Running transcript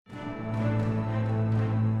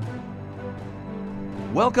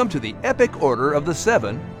Welcome to the Epic Order of the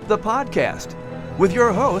Seven, the podcast, with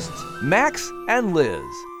your hosts, Max and Liz.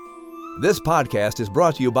 This podcast is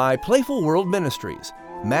brought to you by Playful World Ministries.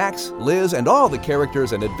 Max, Liz, and all the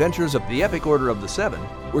characters and adventures of the Epic Order of the Seven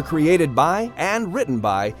were created by and written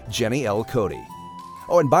by Jenny L. Cody.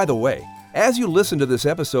 Oh, and by the way, as you listen to this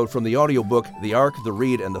episode from the audiobook The Ark, the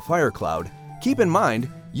Reed, and the Fire Cloud, keep in mind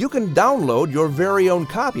you can download your very own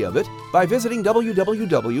copy of it by visiting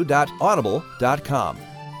www.audible.com.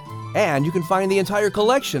 And you can find the entire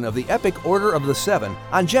collection of the Epic Order of the Seven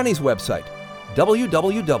on Jenny's website,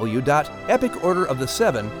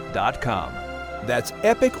 www.epicorderoftheseven.com. That's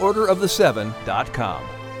epicorderoftheseven.com.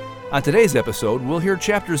 On today's episode, we'll hear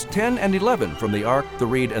chapters 10 and 11 from The Ark, the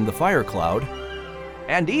Reed, and the Fire Cloud.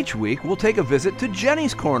 And each week, we'll take a visit to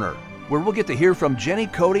Jenny's Corner, where we'll get to hear from Jenny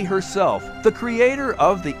Cody herself, the creator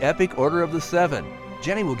of the Epic Order of the Seven.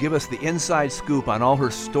 Jenny will give us the inside scoop on all her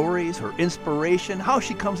stories, her inspiration, how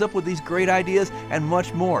she comes up with these great ideas, and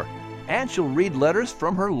much more. And she'll read letters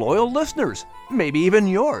from her loyal listeners, maybe even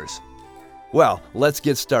yours. Well, let's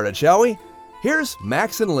get started, shall we? Here's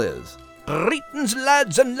Max and Liz. Greetings,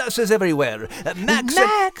 lads and lasses everywhere.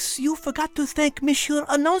 Max, you forgot to thank Monsieur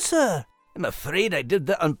Announcer. I'm afraid I did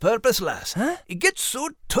that on purpose, lass. Huh? He gets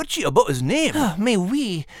so touchy about his name. Mais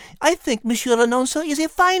oui, I think Monsieur Announcer is a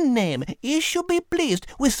fine name. He should be pleased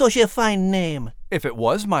with such a fine name. If it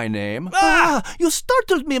was my name. You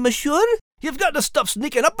startled me, Monsieur. You've got to stop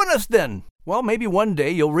sneaking up on us then. Well, maybe one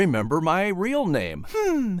day you'll remember my real name.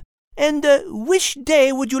 And which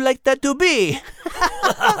day would you like that to be?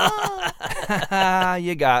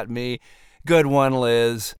 You got me. Good one,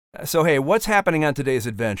 Liz. So, hey, what's happening on today's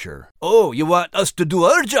adventure? Oh, you want us to do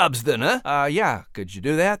our jobs then, huh? Yeah. Could you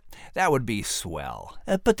do that? That would be swell.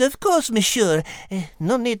 But of course, Monsieur.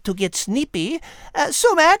 No need to get snippy.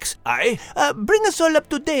 So, Max. Aye? Bring us all up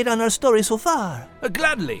to date on our story so far.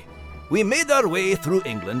 Gladly. We made our way through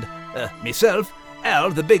England. Myself, Al,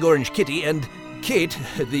 the big orange kitty, and Kate,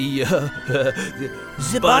 the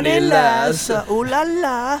bonny lass, ooh la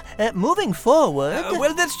la. Moving forward.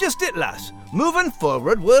 Well, that's just it, lass. Moving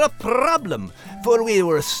forward were a problem, for we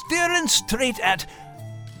were staring straight at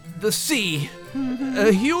the sea.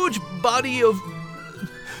 A huge body of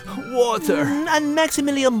water. And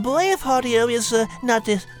Maximilian Braveheart here is not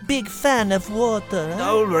a big fan of water. Huh?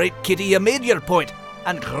 All right, Kitty, you made your point.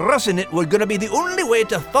 And crossing it were going to be the only way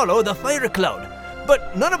to follow the fire cloud.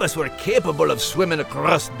 But none of us were capable of swimming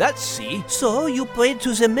across that sea. So you prayed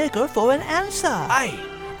to the Maker for an answer. Aye,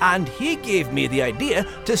 and he gave me the idea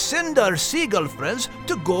to send our seagull friends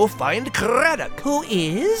to go find Craddock. Who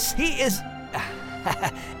is? He is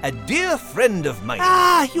a dear friend of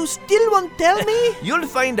mine. You still won't tell me? You'll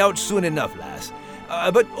find out soon enough, lass.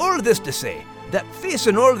 But all this to say, that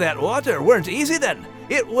facing all that water weren't easy then.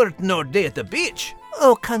 It weren't no day at the beach.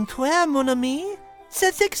 Au contraire, mon ami.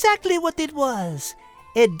 That's exactly what it was.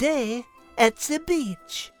 A day at the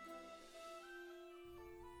beach.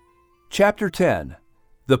 Chapter 10.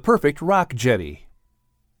 The Perfect Rock Jetty.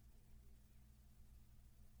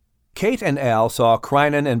 Kate and Al saw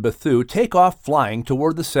Crinan and Bethu take off flying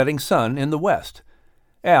toward the setting sun in the west.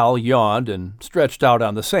 Al yawned and stretched out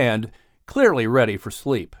on the sand, clearly ready for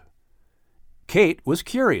sleep. Kate was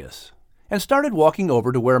curious and started walking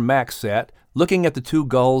over to where Max sat, looking at the two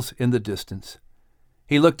gulls in the distance.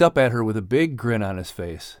 He looked up at her with a big grin on his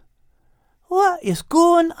face. What is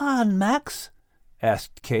going on, Max?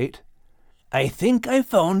 Asked Kate. I think I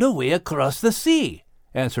found a way across the sea,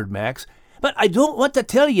 answered Max, but I don't want to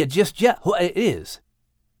tell you just yet what it is.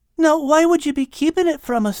 Now, why would you be keeping it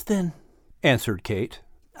from us then? Answered Kate.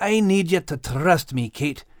 I need you to trust me,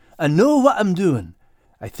 Kate. I know what I'm doing,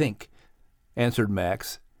 I think, answered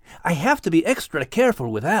Max. I have to be extra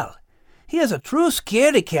careful with Al. He is a true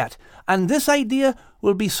scaredy cat, and this idea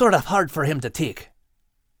will be sort of hard for him to take.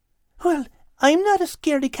 Well, I'm not a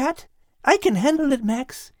scaredy cat. I can handle it,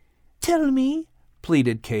 Max. Tell me,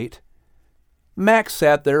 pleaded Kate. Max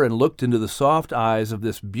sat there and looked into the soft eyes of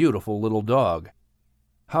this beautiful little dog.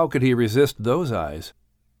 How could he resist those eyes?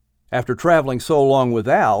 After traveling so long with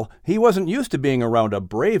Al, he wasn't used to being around a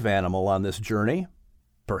brave animal on this journey.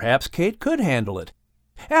 Perhaps Kate could handle it.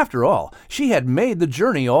 After all, she had made the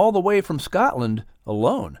journey all the way from Scotland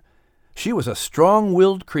alone. She was a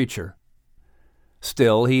strong-willed creature.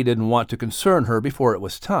 Still, he didn't want to concern her before it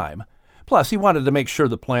was time. Plus, he wanted to make sure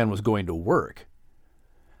the plan was going to work.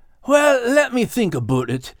 Well, let me think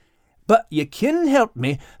about it. But you can help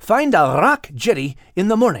me find a rock jetty in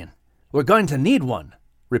the morning. We're going to need one,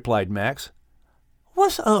 replied Max.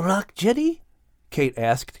 What's a rock jetty? Kate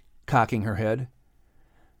asked, cocking her head.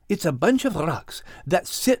 It's a bunch of rocks that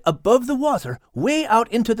sit above the water way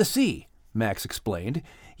out into the sea, Max explained.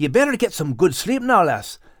 "You better get some good sleep now,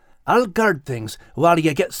 lass. I'll guard things while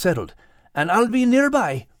you get settled, and I'll be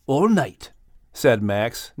nearby all night," said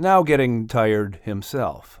Max, now getting tired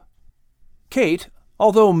himself. Kate,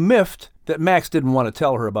 although miffed that Max didn't want to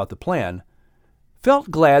tell her about the plan,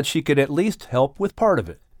 felt glad she could at least help with part of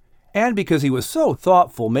it. And because he was so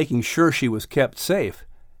thoughtful making sure she was kept safe,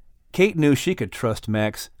 Kate knew she could trust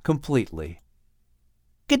Max completely.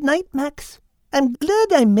 "Good night, Max. I'm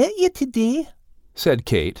glad I met you today," said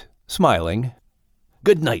Kate, smiling.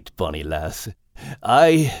 "Good night, bonny lass.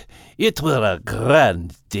 It were a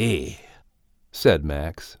grand day," said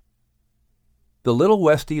Max. The little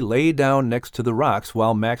Westie lay down next to the rocks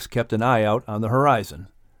while Max kept an eye out on the horizon.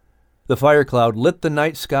 The fire cloud lit the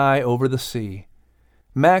night sky over the sea.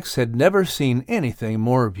 Max had never seen anything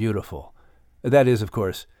more beautiful. That is, of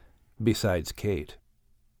course, besides Kate.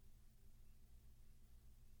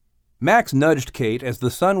 Max nudged Kate as the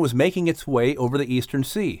sun was making its way over the eastern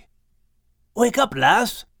sea. "Wake up,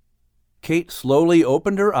 lass." Kate slowly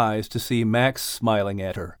opened her eyes to see Max smiling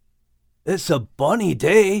at her. "It's a bonny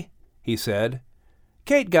day," he said.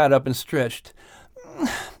 Kate got up and stretched.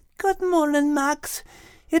 "Good morning, Max.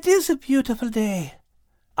 It is a beautiful day."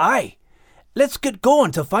 "Aye, let's get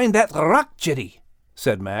going to find that rock jetty,"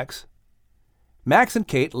 said Max. Max and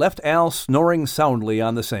Kate left Al snoring soundly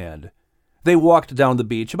on the sand. They walked down the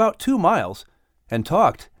beach about 2 miles and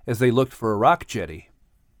talked as they looked for a rock jetty.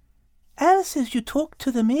 "Al says you talked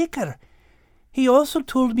to the maker. He also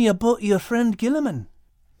told me about your friend Gilliman."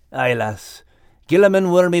 "Aye, lass.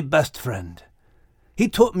 Gilliman were me best friend. He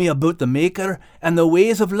taught me about the maker and the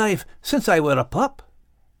ways of life since I were a pup."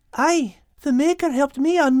 "Aye, the maker helped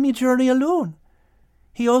me on me journey alone.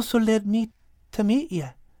 He also led me to meet you,"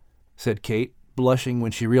 said Kate, blushing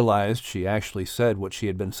when she realized she actually said what she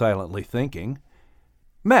had been silently thinking.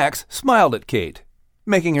 Max smiled at Kate,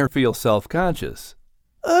 making her feel self-conscious.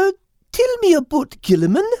 Tell me about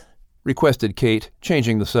Gilliman," requested Kate,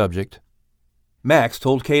 changing the subject. Max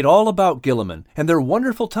told Kate all about Gilliman and their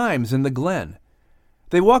wonderful times in the glen.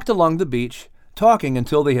 They walked along the beach, talking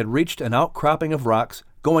until they had reached an outcropping of rocks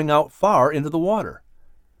going out far into the water.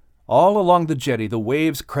 All along the jetty the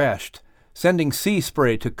waves crashed, sending sea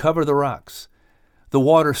spray to cover the rocks. The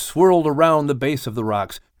water swirled around the base of the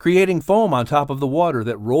rocks, creating foam on top of the water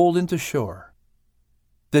that rolled into shore.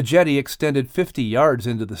 The jetty extended 50 yards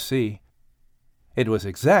into the sea. It was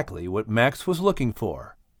exactly what Max was looking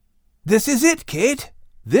for. "This is it, Kate.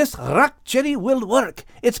 This rock jetty will work.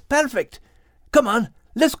 It's perfect. Come on,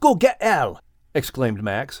 let's go get Al," exclaimed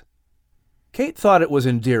Max. Kate thought it was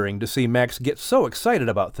endearing to see Max get so excited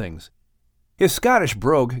about things. His Scottish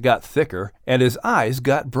brogue got thicker and his eyes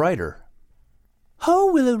got brighter.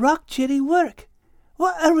 "How will a rock jetty work?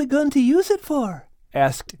 What are we going to use it for?"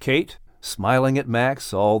 asked Kate, smiling at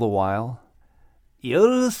Max all the while.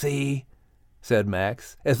 "You'll see," said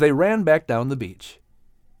Max as they ran back down the beach.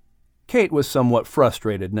 Kate was somewhat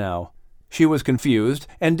frustrated now. She was confused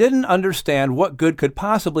and didn't understand what good could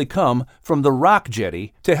possibly come from the rock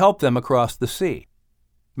jetty to help them across the sea.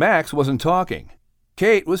 Max wasn't talking.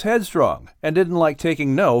 Kate was headstrong and didn't like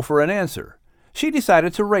taking no for an answer. She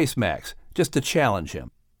decided to race Max, just to challenge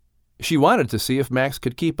him. She wanted to see if Max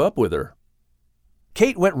could keep up with her.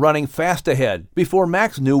 Kate went running fast ahead before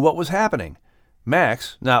Max knew what was happening.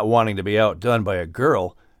 Max, not wanting to be outdone by a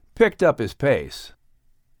girl, picked up his pace.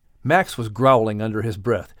 Max was growling under his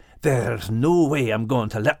breath. "There's no way I'm going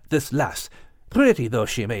to let this lass, pretty though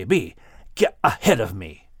she may be, get ahead of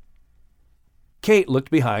me." Kate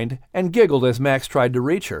looked behind and giggled as Max tried to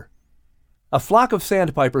reach her. A flock of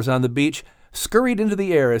sandpipers on the beach scurried into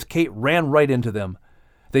the air as Kate ran right into them.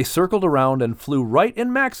 They circled around and flew right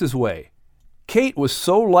in Max's way. Kate was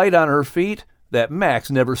so light on her feet that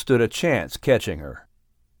Max never stood a chance catching her.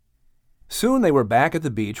 Soon they were back at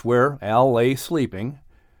the beach where Al lay sleeping.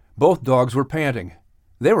 Both dogs were panting.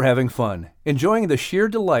 They were having fun, enjoying the sheer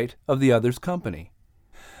delight of the other's company.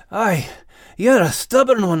 "Aye, you're a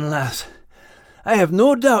stubborn one, lass. I have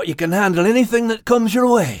no doubt you can handle anything that comes your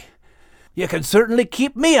way. You can certainly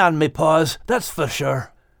keep me on me paws, that's for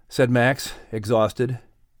sure," said Max, exhausted.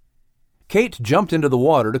 Kate jumped into the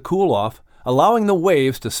water to cool off, allowing the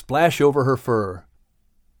waves to splash over her fur.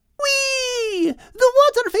 "Whee! The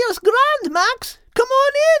water feels grand, Max. Come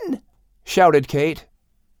on in," shouted Kate.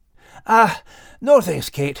 No thanks,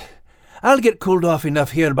 Kate. I'll get cooled off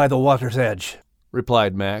enough here by the water's edge,"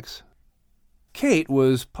 replied Max. Kate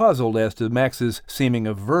was puzzled as to Max's seeming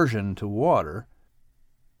aversion to water.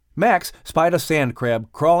 Max spied a sand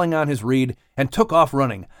crab crawling on his reed and took off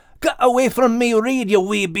running. "Get away from me, reed, you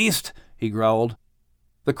wee beast," he growled.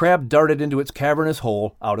 The crab darted into its cavernous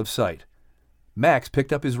hole out of sight. Max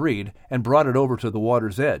picked up his reed and brought it over to the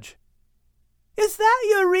water's edge. "Is that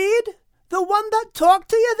your reed? The one that talked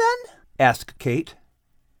to you, then?" asked Kate.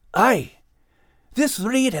 "Aye. This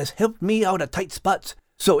reed has helped me out of tight spots,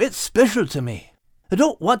 so it's special to me. I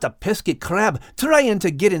don't want a pesky crab trying to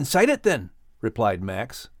get inside it, then," replied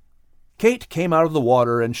Max. Kate came out of the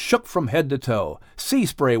water and shook from head to toe. Sea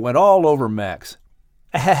spray went all over Max.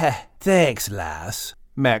 "Thanks, lass,"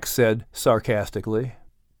 Max said sarcastically.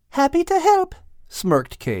 Happy to help,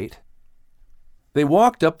 smirked Kate. They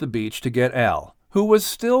walked up the beach to get Al, who was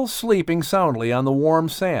still sleeping soundly on the warm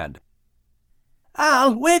sand.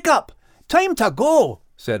 "Al, wake up! Time to go,"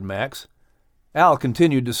 said Max. Al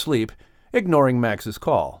continued to sleep, ignoring Max's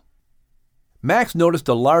call. Max noticed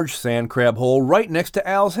a large sand crab hole right next to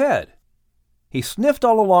Al's head. He sniffed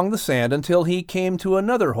all along the sand until he came to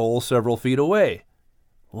another hole several feet away.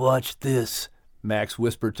 "Watch this," Max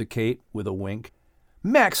whispered to Kate with a wink.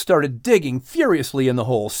 Max started digging furiously in the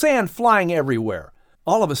hole, sand flying everywhere.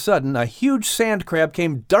 All of a sudden, a huge sand crab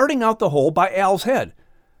came darting out the hole by Al's head.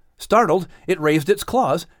 Startled, it raised its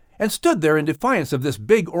claws and stood there in defiance of this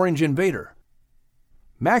big orange invader.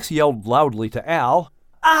 Max yelled loudly to Al,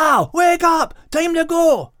 "Al, wake up! Time to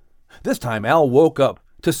go!" This time Al woke up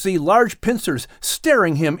to see large pincers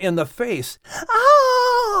staring him in the face.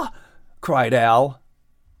 "Ah!" cried Al.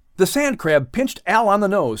 The sand crab pinched Al on the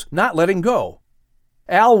nose, not letting go.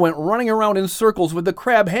 Al went running around in circles with the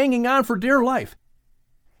crab hanging on for dear life.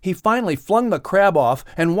 He finally flung the crab off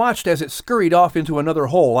and watched as it scurried off into another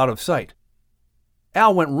hole out of sight.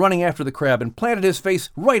 Al went running after the crab and planted his face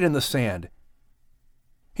right in the sand.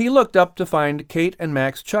 He looked up to find Kate and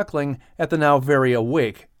Max chuckling at the now very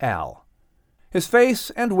awake Al. His face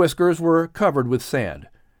and whiskers were covered with sand.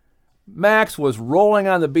 Max was rolling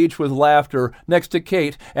on the beach with laughter next to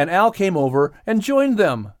Kate, and Al came over and joined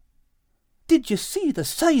them. Did you see the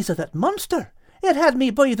size of that monster? It had me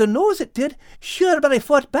by the nose, it did. Sure, but I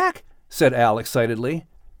fought back, said Al excitedly.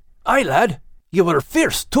 "Aye, lad, you were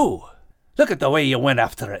fierce too. Look at the way you went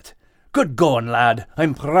after it. Good going, lad.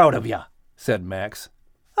 I'm proud of you," said Max.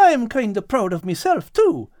 "I'm kind of proud of myself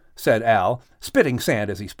too," said Al, spitting sand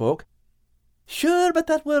as he spoke. "Sure, but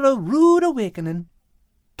that were a rude awakening."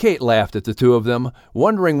 Kate laughed at the two of them,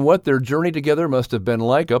 wondering what their journey together must have been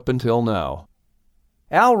like up until now.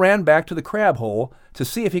 Al ran back to the crab hole to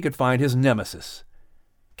see if he could find his nemesis.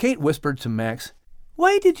 Kate whispered to Max,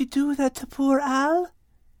 "Why did you do that to poor Al?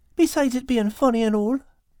 Besides it being funny and all."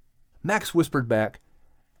 Max whispered back,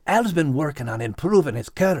 "Al's been working on improving his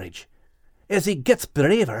courage. As he gets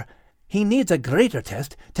braver, he needs a greater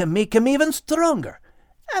test to make him even stronger.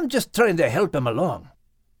 I'm just trying to help him along."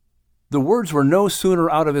 The words were no sooner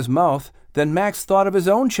out of his mouth than Max thought of his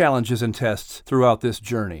own challenges and tests throughout this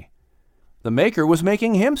journey. The Maker was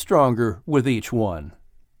making him stronger with each one.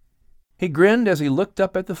 He grinned as he looked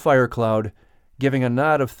up at the fire cloud, giving a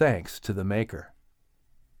nod of thanks to the Maker.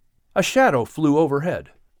 A shadow flew overhead.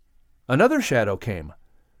 Another shadow came.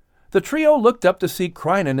 The trio looked up to see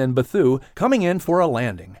Crinan and Bethu coming in for a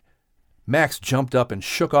landing. Max jumped up and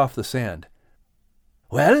shook off the sand.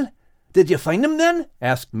 "Well, did you find him then?"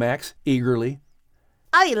 asked Max eagerly.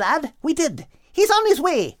 "Aye, lad, we did. He's on his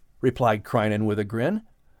way," replied Crinan with a grin.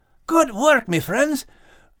 "Good work, me friends.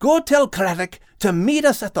 Go tell Craddock to meet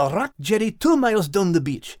us at the rock jetty 2 miles down the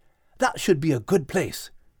beach. That should be a good place,"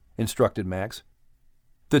 instructed Max.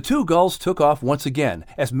 The two gulls took off once again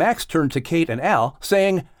as Max turned to Kate and Al,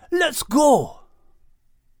 saying, "Let's go."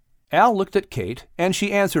 Al looked at Kate, and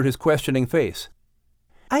she answered his questioning face.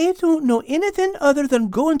 "I don't know anything other than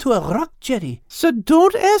going to a rock jetty, so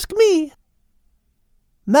don't ask me."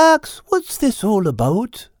 "Max, what's this all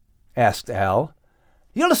about?" asked Al.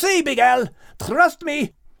 "You'll see, Big Al. Trust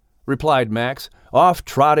me," replied Max, off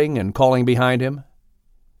trotting and calling behind him.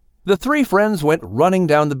 The three friends went running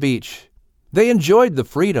down the beach. They enjoyed the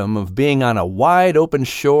freedom of being on a wide open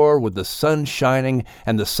shore with the sun shining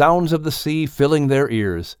and the sounds of the sea filling their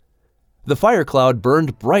ears. The fire cloud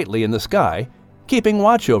burned brightly in the sky, keeping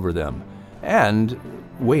watch over them and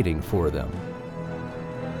waiting for them.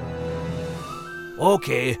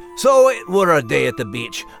 "Okay, so it were a day at the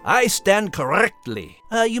beach. I stand correctly."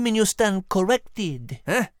 You mean you stand corrected?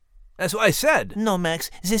 Huh? That's what I said. No,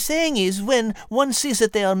 Max. The saying is when one sees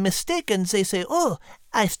that they are mistaken, they say, "Oh,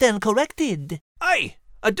 I stand corrected." Aye,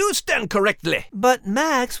 I do stand correctly. But,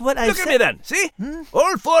 Max, what I Look at me then, see?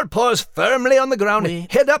 All 4 paws firmly on the ground,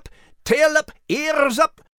 head up, tail up, ears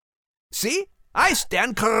up. See? I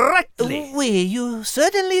stand correctly. Oui, you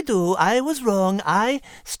certainly do. I was wrong. I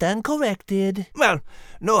stand corrected. Well,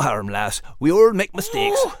 no harm, lass. We all make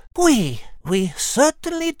mistakes. Oui, we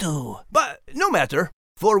certainly do. But no matter.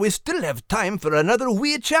 for we still have time for another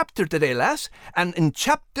wee chapter today, lass. And in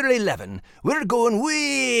chapter 11, we're going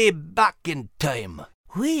way back in time.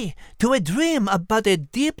 To a dream about a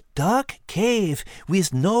deep, dark cave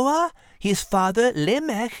with Noah, his father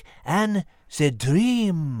Lamech, and the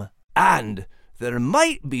dream. And there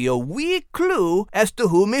might be a wee clue as to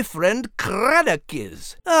who my friend Craddock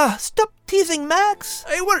is. Stop teasing Max.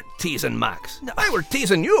 I weren't teasing Max. I were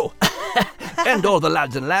teasing you. And all the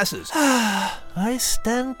lads and lasses. I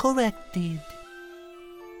stand corrected.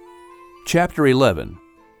 Chapter 11.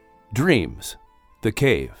 Dreams. The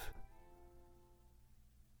Cave.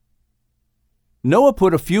 Noah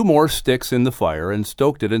put a few more sticks in the fire and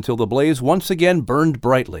stoked it until the blaze once again burned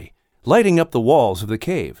brightly, lighting up the walls of the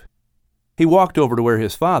cave. He walked over to where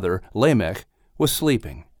his father, Lamech, was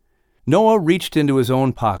sleeping. Noah reached into his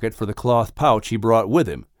own pocket for the cloth pouch he brought with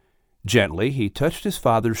him. Gently, he touched his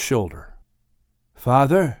father's shoulder.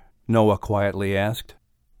 "Father?" Noah quietly asked.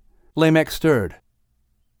 Lamech stirred.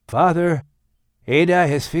 "Father, Ada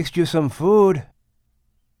has fixed you some food."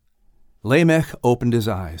 Lamech opened his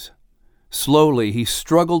eyes. Slowly, he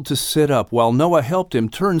struggled to sit up while Noah helped him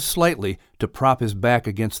turn slightly to prop his back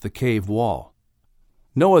against the cave wall.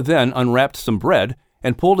 Noah then unwrapped some bread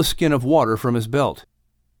and pulled a skin of water from his belt.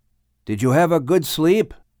 "Did you have a good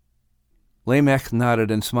sleep?" Lamech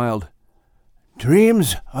nodded and smiled.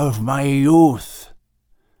 "Dreams of my youth."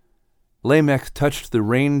 Lamech touched the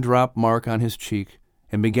raindrop mark on his cheek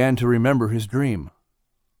and began to remember his dream.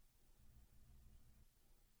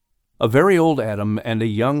 A very old Adam and a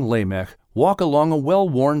young Lamech walk along a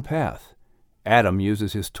well-worn path. Adam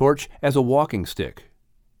uses his torch as a walking stick.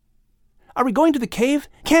 "Are we going to the cave?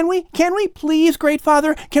 Can we? Can we? Please, great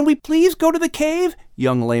father, can we please go to the cave?"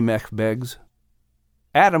 young Lamech begs.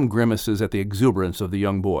 Adam grimaces at the exuberance of the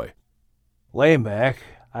young boy. "Lamech,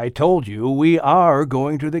 I told you we are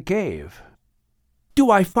going to the cave." "Do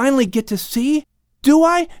I finally get to see? Do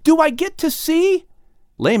I? Do I get to see?"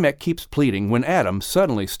 Lamech keeps pleading when Adam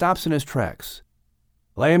suddenly stops in his tracks.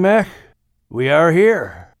 "Lamech, we are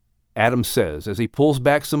here," Adam says as he pulls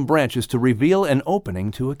back some branches to reveal an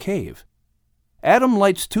opening to a cave. Adam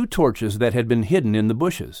lights 2 torches that had been hidden in the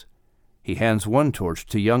bushes. He hands one torch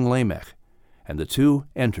to young Lamech, and the two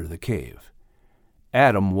enter the cave.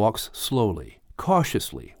 Adam walks slowly,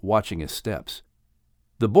 cautiously, watching his steps.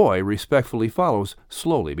 The boy respectfully follows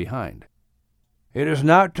slowly behind. "It is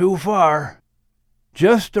not too far.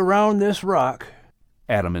 Just around this rock,"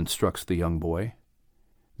 Adam instructs the young boy.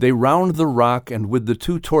 They round the rock, and with the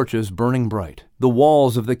 2 torches burning bright, the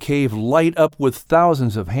walls of the cave light up with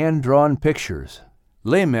thousands of hand-drawn pictures.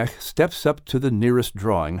 Lamech steps up to the nearest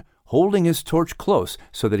drawing, holding his torch close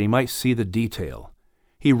so that he might see the detail.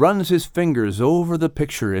 He runs his fingers over the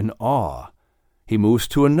picture in awe. He moves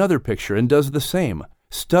to another picture and does the same,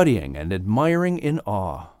 studying and admiring in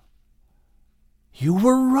awe. "You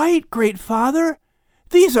were right, great father.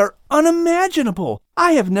 These are unimaginable.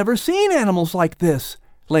 I have never seen animals like this,"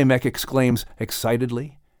 Lamech exclaims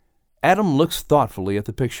excitedly. Adam looks thoughtfully at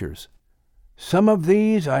the pictures. "Some of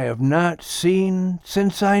these I have not seen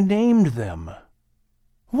since I named them."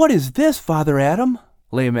 "What is this, Father Adam?"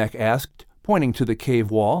 Lamech asked, pointing to the cave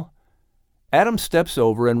wall. Adam steps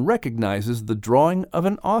over and recognizes the drawing of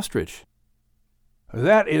an ostrich.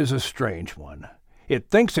 "That is a strange one. It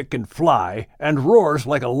thinks it can fly and roars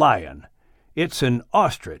like a lion. It's an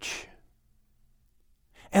ostrich."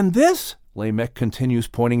 "And this?" Lamech continues,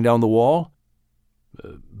 pointing down the wall.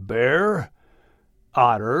 "Bear,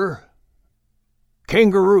 otter,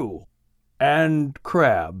 kangaroo, and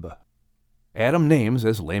crab." Adam names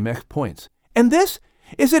as Lamech points. "And this?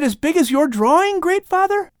 Is it as big as your drawing, great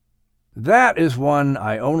father?" "That is one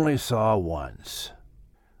I only saw once.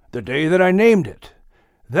 The day that I named it.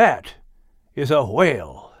 That is a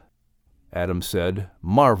whale," Adam said,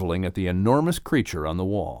 marveling at the enormous creature on the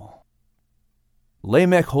wall.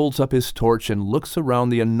 Lamech holds up his torch and looks around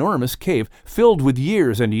the enormous cave filled with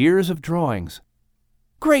years and years of drawings.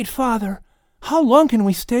 "Great father, how long can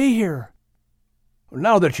we stay here?"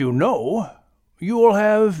 "Now that you know, you will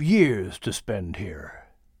have years to spend here,"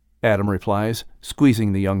 Adam replies,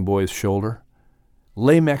 squeezing the young boy's shoulder.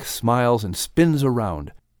 Lamech smiles and spins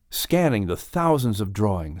around, scanning the thousands of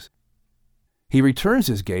drawings. He returns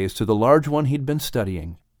his gaze to the large one he'd been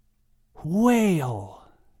studying. "Whale."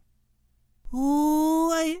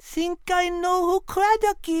 "Ooh, I think I know who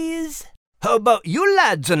Craddock is." "How about you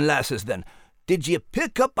lads and lasses, then? Did ye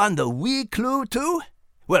pick up on the wee clue, too?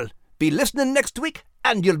 Well, be listening next week,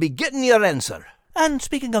 and you'll be getting your answer." And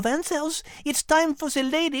speaking of answers, it's time for the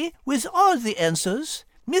lady with all the answers,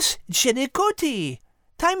 Miss Jenny Cote.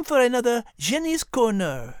 Time for another Jenny's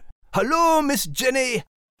Corner. "Hello, Miss Jenny.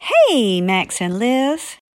 Hey, Max and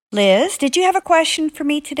Liz. Liz, did you have a question for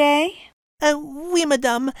me today? Oui,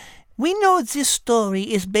 madame. We know this story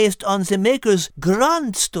is based on the maker's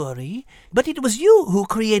grand story, but it was you who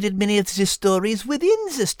created many of the stories within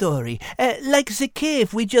the story, like the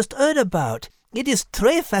cave we just heard about. It is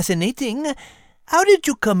très fascinating. How did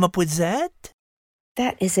you come up with that?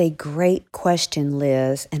 That is a great question,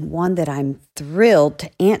 Liz, and one that I'm thrilled to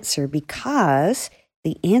answer because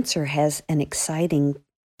the answer has an exciting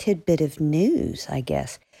tidbit of news, I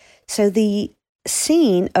guess. So the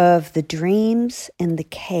scene of the dreams in the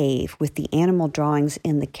cave with the animal drawings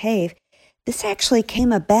in the cave, this actually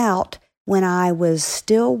came about when I was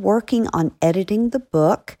still working on editing the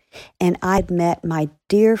book, and I'd met my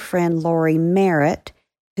dear friend Laurie Merritt,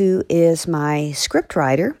 who is my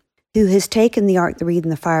scriptwriter, who has taken The Ark, the Reed,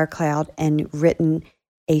 and the Fire Cloud and written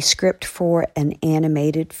a script for an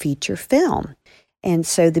animated feature film. And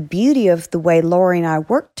so the beauty of the way Laurie and I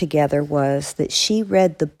worked together was that she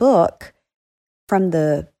read the book from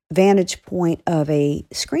the vantage point of a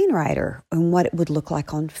screenwriter and what it would look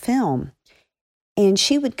like on film. And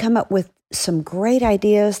she would come up with some great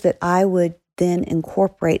ideas that I would then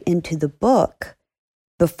incorporate into the book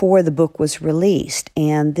before the book was released.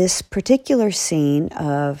 And this particular scene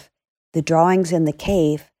of the drawings in the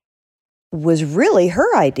cave was really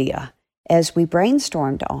her idea as we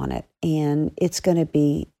brainstormed on it. And it's going to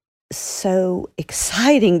be so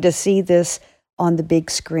exciting to see this on the big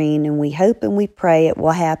screen, and we hope and we pray it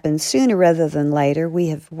will happen sooner rather than later. We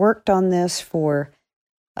have worked on this for,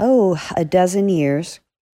 a dozen years.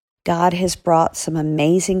 God has brought some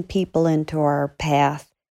amazing people into our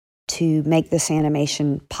path to make this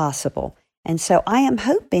animation possible. And so I am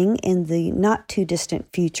hoping in the not too distant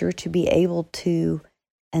future to be able to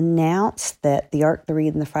announce that the Ark, the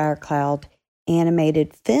Reed, and the Fire Cloud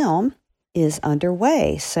animated film is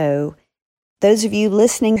underway. So those of you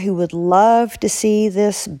listening who would love to see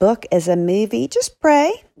this book as a movie, just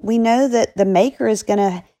pray. We know that the maker is going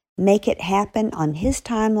to make it happen on his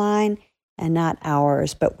timeline and not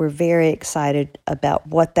ours, but we're very excited about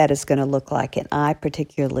what that is going to look like. And I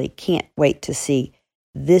particularly can't wait to see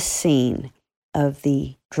this scene of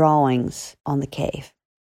the drawings on the cave.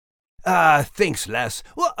 Thanks, lass.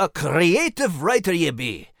 What a creative writer ye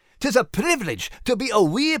be. 'Tis a privilege to be a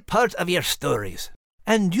wee part of your stories.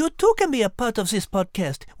 And you too can be a part of this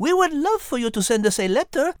podcast. We would love for you to send us a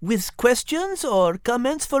letter with questions or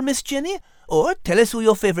comments for Miss Jenny, or tell us who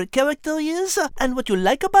your favorite character is and what you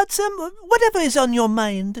like about them, whatever is on your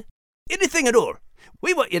mind. Anything at all.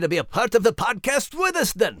 We want you to be a part of the podcast with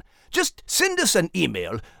us then. Just send us an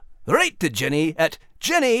email. Write to Jenny at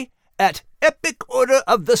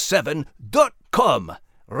epicorderaoftheseven.com.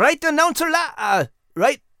 Right, announcer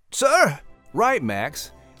right, sir? Right,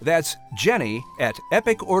 Max. That's Jenny at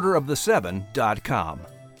epicorderaoftheseven.com.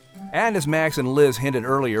 And as Max and Liz hinted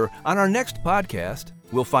earlier, on our next podcast,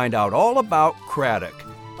 we'll find out all about Craddock.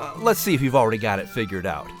 Let's see if you've already got it figured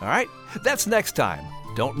out, all right? That's next time.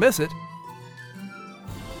 Don't miss it.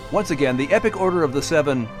 Once again, the Epic Order of the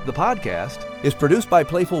Seven, the podcast, is produced by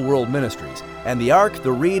Playful World Ministries, and The Ark,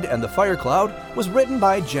 the Reed, and the Fire Cloud was written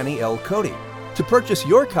by Jenny L. Cody. To purchase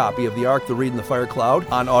your copy of The Ark, the Reed, and the Fire Cloud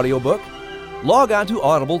on audiobook, log on to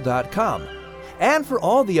audible.com. And for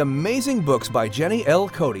all the amazing books by Jenny L.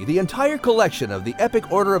 Cody, the entire collection of the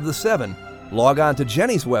Epic Order of the Seven, log on to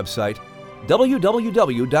Jenny's website,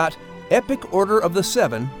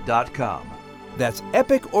 www.epicorderaoftheseven.com. That's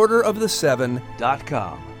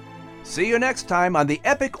epicorderaoftheseven.com. See you next time on the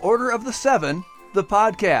Epic Order of the Seven, the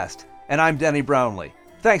podcast. And I'm Denny Brownlee.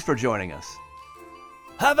 Thanks for joining us.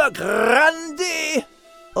 Have a grand day!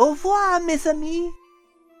 Au revoir, mes amis.